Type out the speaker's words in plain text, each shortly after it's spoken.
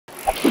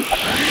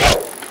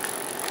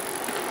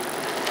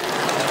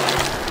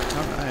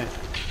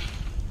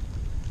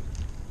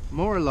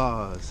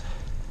laws.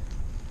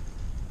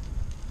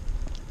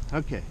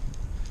 Okay.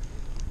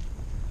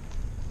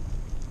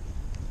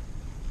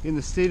 In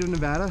the state of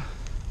Nevada,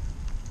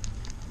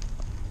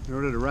 in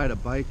order to ride a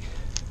bike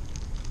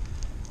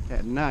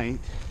at night,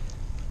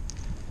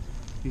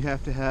 you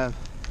have to have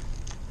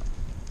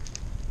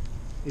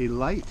a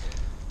light,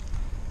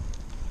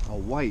 a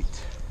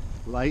white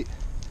light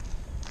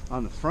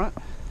on the front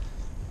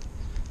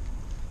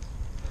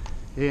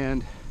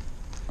and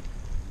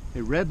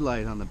a red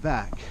light on the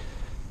back,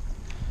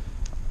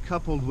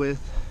 coupled with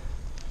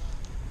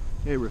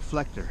a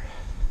reflector.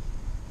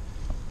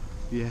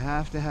 You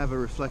have to have a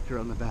reflector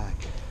on the back.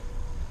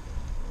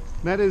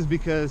 And that is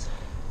because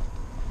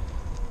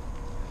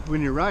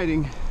when you're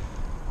riding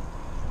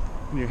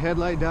and your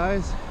headlight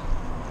dies,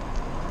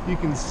 you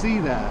can see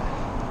that.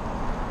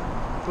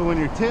 But when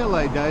your tail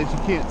light dies, you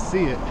can't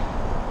see it.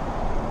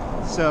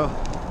 So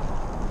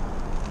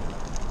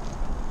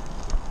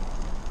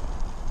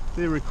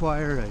they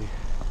require a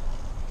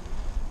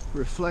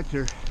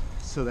reflector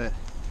so that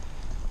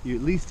you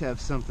at least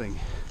have something.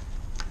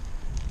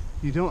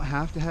 You don't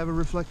have to have a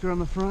reflector on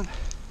the front.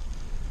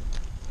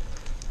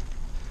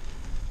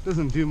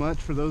 Doesn't do much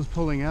for those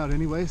pulling out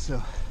anyway,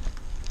 so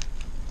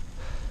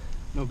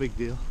no big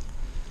deal.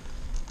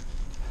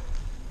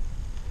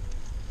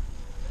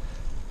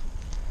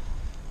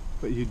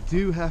 But you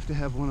do have to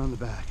have one on the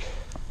back.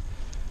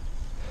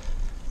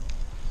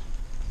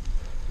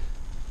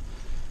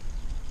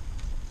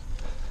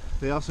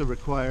 They also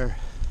require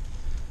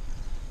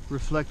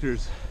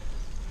reflectors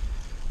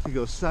to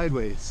go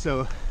sideways,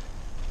 so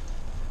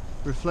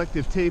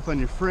reflective tape on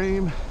your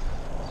frame,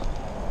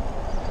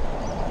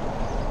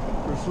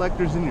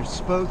 reflectors in your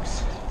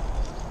spokes,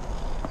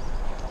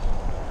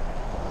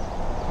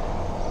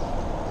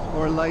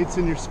 or lights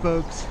in your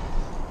spokes,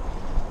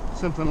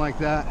 something like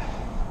that.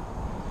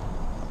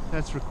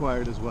 That's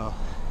required as well.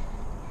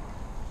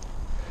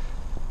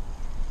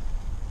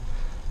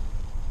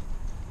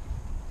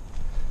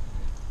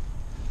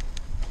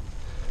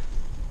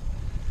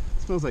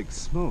 It smells like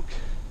smoke,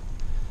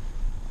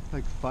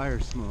 like fire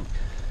smoke.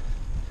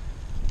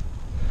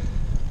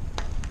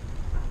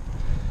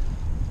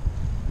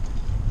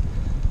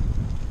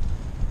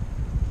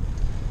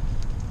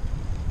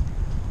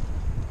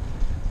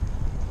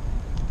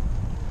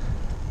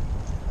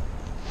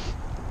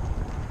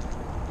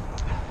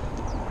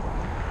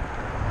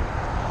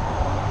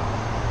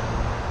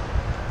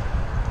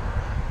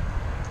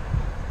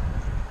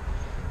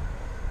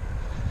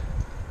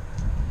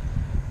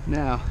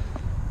 Now,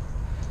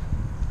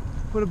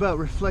 what about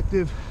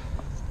reflective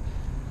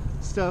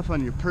stuff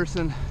on your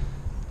person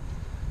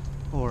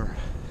or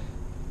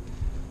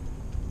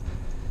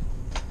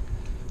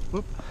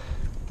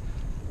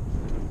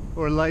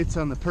lights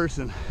on the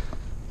person?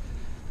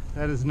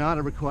 That is not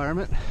a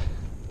requirement.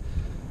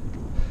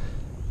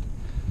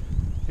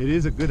 It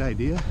is a good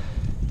idea,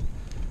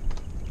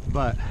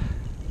 but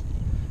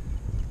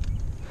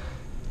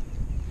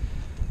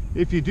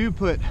if you do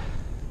put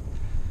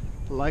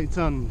lights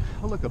on,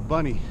 oh look, a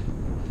bunny.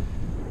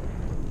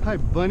 Hi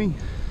bunny.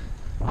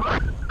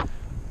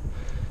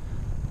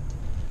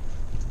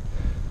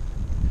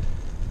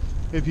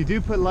 If you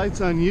do put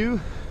lights on you,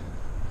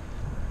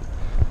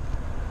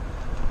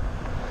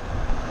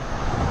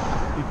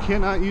 you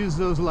cannot use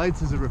those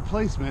lights as a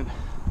replacement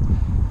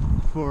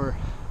for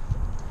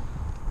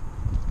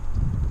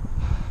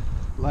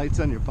lights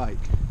on your bike.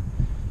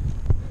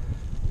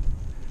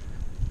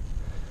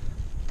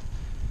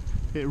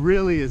 It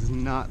really is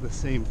not the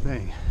same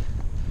thing,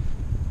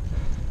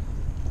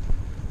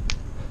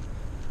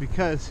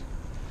 because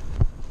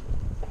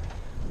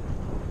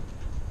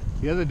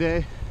the other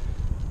day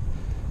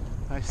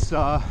I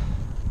saw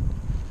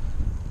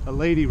a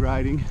lady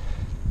riding.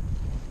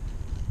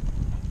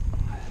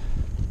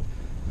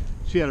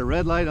 She had a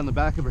red light on the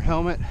back of her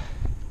helmet,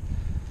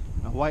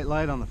 a white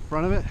light on the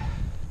front of it,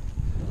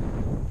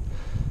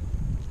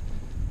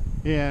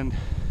 and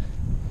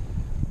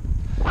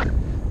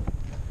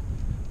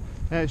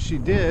as she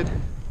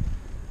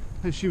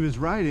was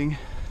riding,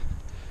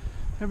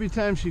 every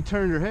time she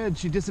turned her head,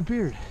 she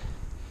disappeared.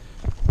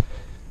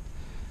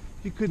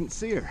 You couldn't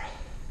see her.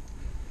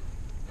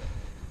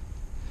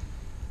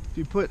 If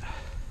you put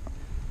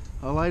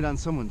a light on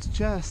someone's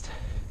chest,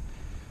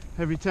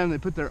 every time they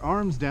put their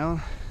arms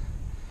down,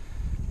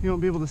 you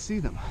won't be able to see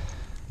them.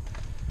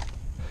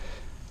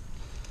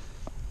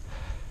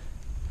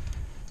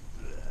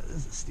 This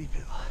is a steep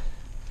hill.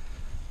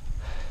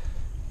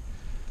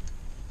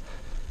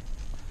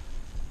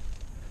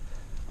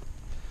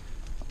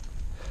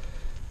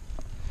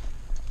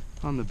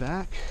 On the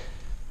back,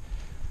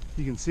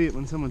 you can see it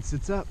when someone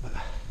sits up, but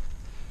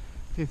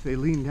if they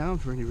lean down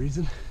for any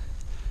reason,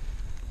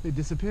 they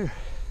disappear.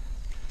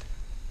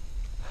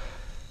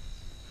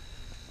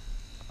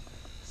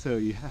 So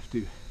you have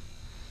to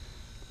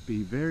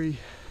be very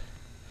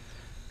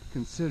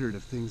considerate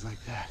of things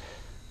like that.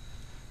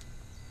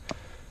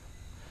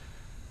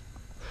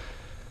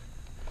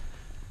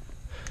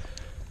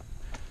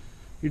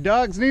 Your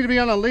dogs need to be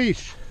on a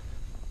leash.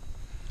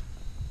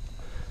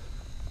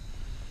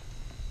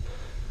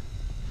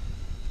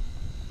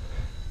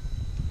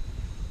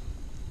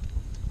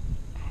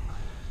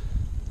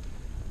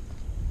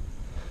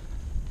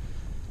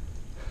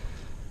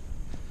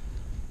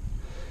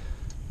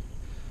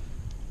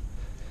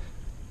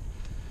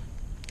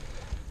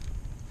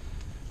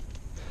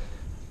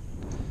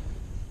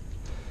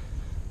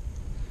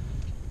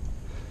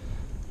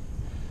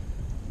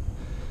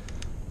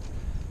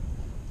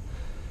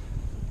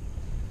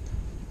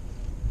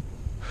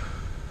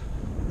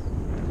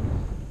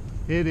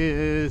 It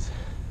is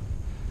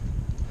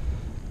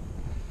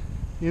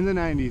in the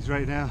 90s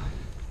right now.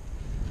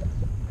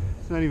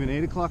 It's not even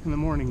 8 o'clock in the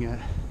morning yet.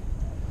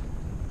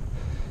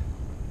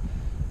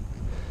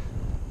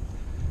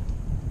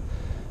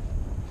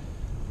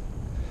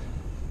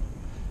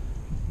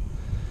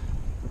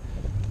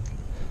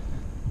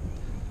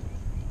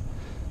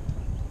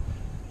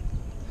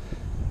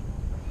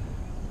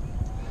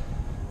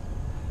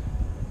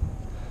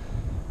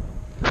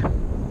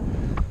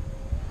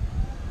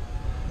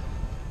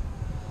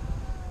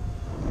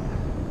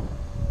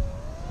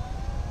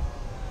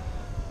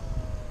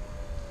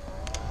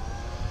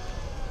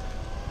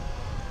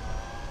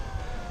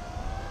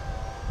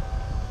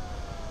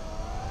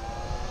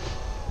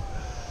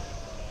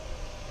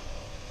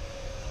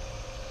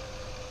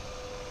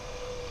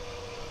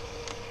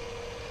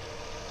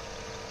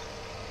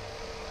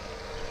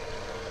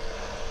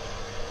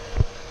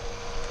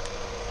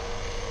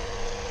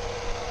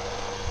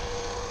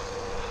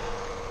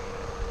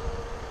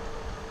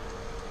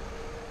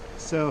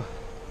 So,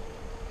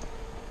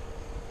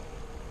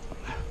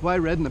 why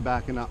red in the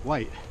back and not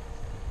white?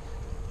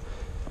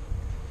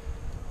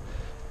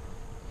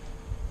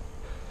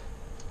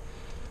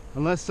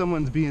 Unless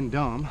someone's being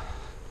dumb,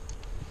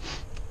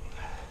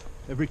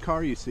 every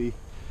car you see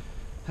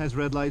has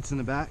red lights in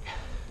the back,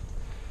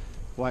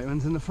 white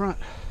ones in the front.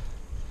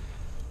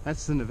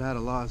 That's the Nevada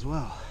law as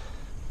well.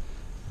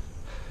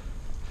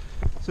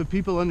 So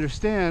people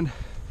understand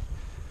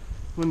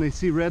when they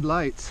see red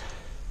lights,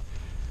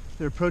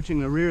 they're approaching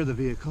the rear of the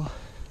vehicle,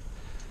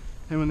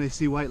 and when they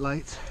see white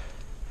lights,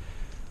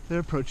 they're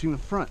approaching the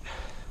front.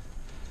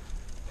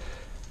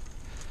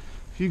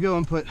 If you go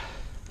and put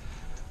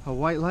a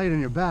white light in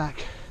your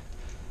back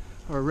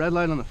or a red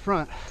light on the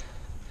front,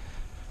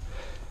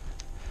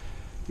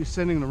 you're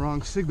sending the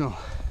wrong signal.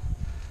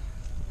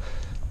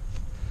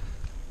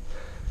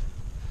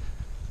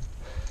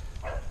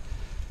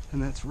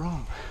 And that's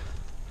wrong.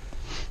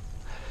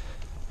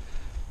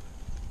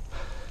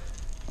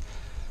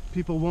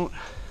 People won't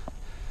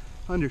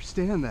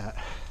understand that.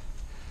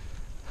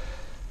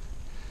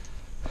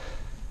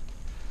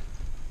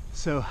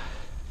 So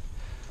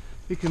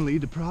it can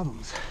lead to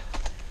problems.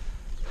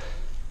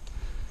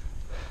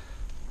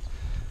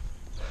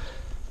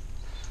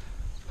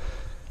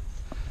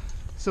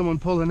 Someone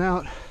pulling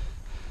out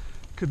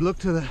could look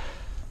to the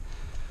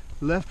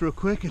left real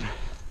quick and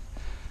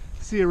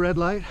see a red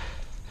light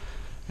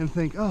and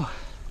think, oh,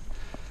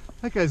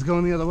 that guy's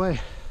going the other way.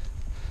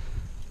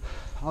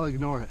 I'll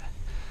ignore it.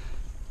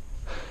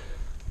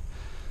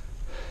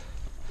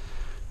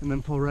 And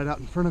then pull right out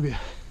in front of you.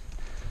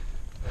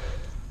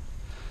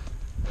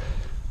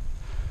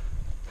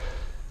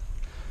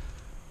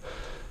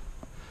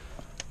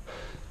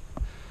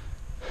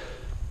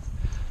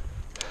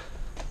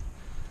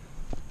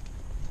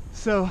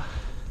 So you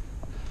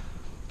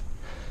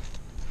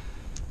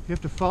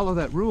have to follow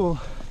that rule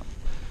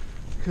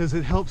because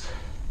it helps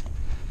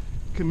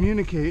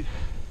communicate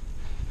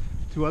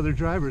to other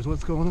drivers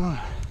what's going on.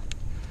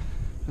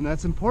 And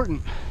that's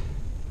important.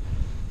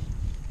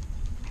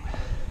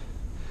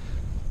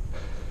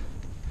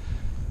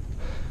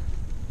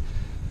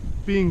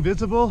 Being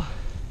visible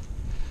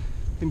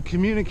and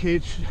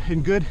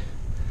good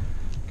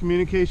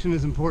communication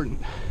is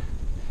important.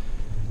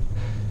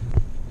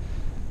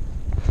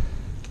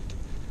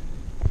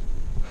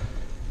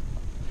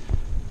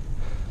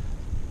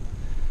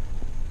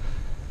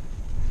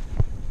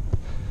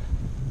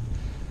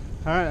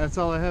 All right, that's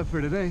all I have for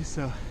today.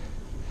 So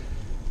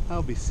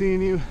I'll be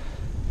seeing you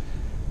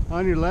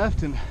on your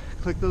left, and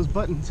click those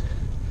buttons.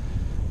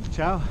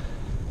 Ciao.